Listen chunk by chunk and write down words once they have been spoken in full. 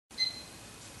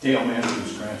Dale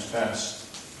Matthews, Grants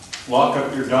Pass. Lock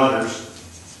up your daughters,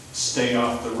 stay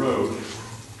off the road.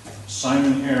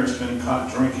 Simon Hare's been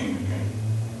caught drinking again.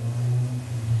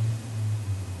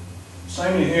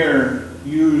 Simon Hare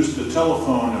used the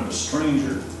telephone of a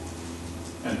stranger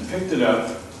and picked it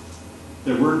up.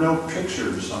 There were no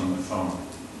pictures on the phone.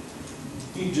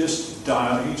 He just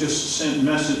dialed, he just sent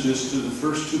messages to the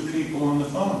first two people on the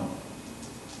phone.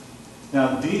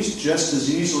 Now, these just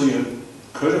as easily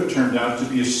could have turned out to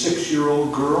be a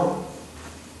 6-year-old girl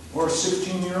or a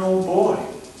 16-year-old boy.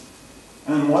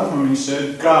 And one of them, he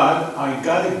said, God, I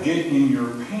got to get in your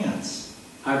pants.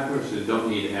 I personally don't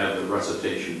need to have the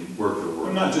recitation word for word.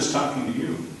 I'm not just talking to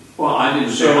you. Well, I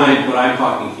didn't say but I'm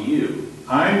talking to you.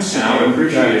 I'm saying I would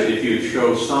appreciate it if you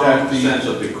show some sense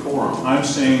of decorum. I'm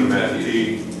saying that Can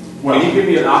you give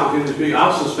me an opportunity to speak?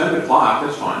 I'll suspend the clock,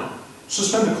 that's fine.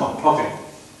 Suspend the clock. Okay.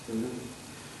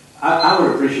 I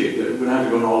would appreciate that. We don't have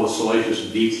to go into all the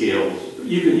salacious details.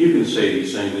 You can say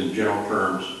these things in general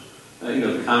terms.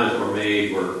 The comments that were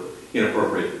made were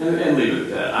inappropriate, and leave it at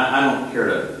that. I don't care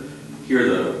to hear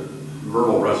the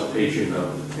verbal recitation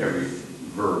of every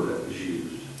verb that was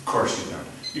used. Of course you don't.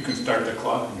 You can start the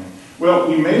clock again. Well,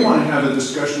 we may want to have a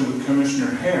discussion with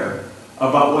Commissioner Hare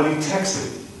about what he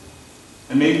texted.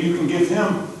 And maybe you can give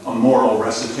him a moral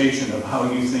recitation of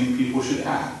how you think people should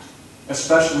act,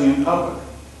 especially in public.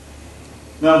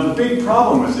 Now, the big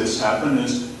problem with this happened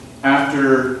is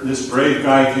after this brave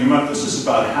guy came up, this is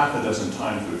about half a dozen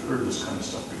times we've heard this kind of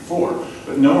stuff before,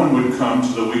 but no one would come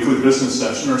to the weekly business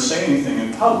session or say anything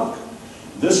in public.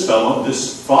 This fellow,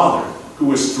 this father, who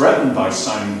was threatened by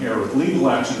Simon Hare with legal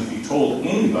action if he told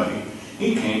anybody,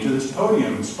 he came to this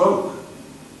podium and spoke.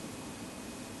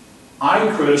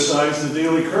 I criticized the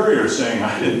Daily Courier, saying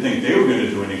I didn't think they were going to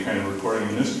do any kind of reporting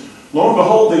in this. Lo and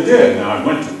behold, they did. Now, I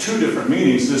went to 2 different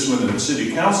meetings, this one in the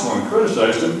city council, and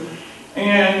criticized him.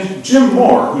 And Jim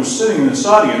Moore, who's sitting in this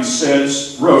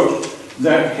audience, wrote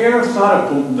that Hare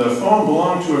thought the phone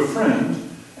belonged to a friend,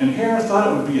 and Hare thought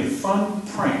it would be a fun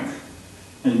prank.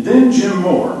 And then Jim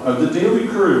Moore of the Daily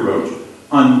Courier wrote,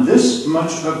 on this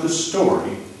much of the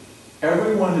story,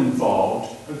 everyone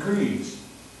involved agrees.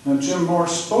 Now, Jim Moore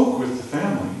spoke with the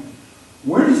family.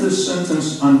 Where does this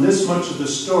sentence, on this much of the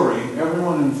story,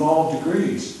 everyone involved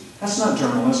agrees? That's not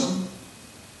journalism.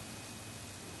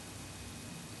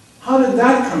 How did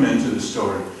that come into the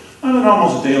story? I'm in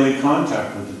almost daily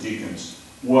contact with the deacons.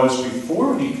 Was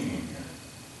before he came here.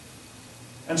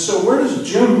 And so where does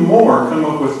Jim Moore come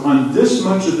up with, on this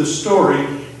much of the story,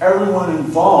 everyone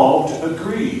involved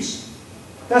agrees?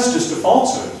 That's just a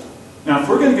falsehood. Now, if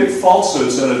we're going to get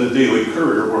falsehoods out of the Daily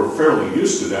Courier, we're fairly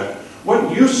used to that.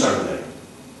 What use are they?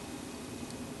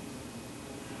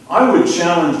 I would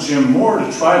challenge Jim Moore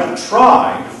to try to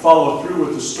follow through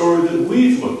with the story that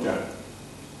we've looked at,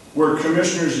 where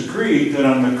commissioners agreed that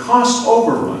on the cost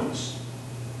overruns,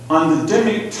 on the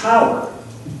Dimick Tower,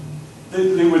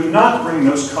 they would not bring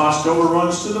those cost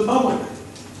overruns to the public.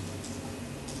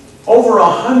 Over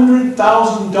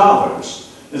 $100,000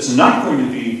 that's not going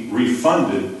to be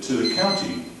refunded to the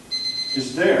county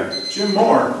is there. Jim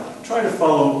Moore, try to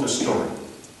follow the story.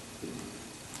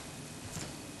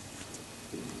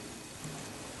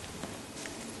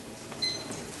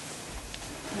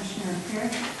 Commissioner Hare,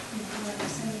 would you like to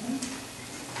say anything?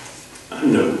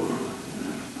 No.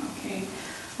 Okay.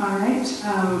 All right. I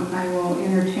will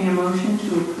entertain a motion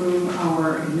to approve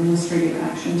our administrative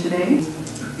action today.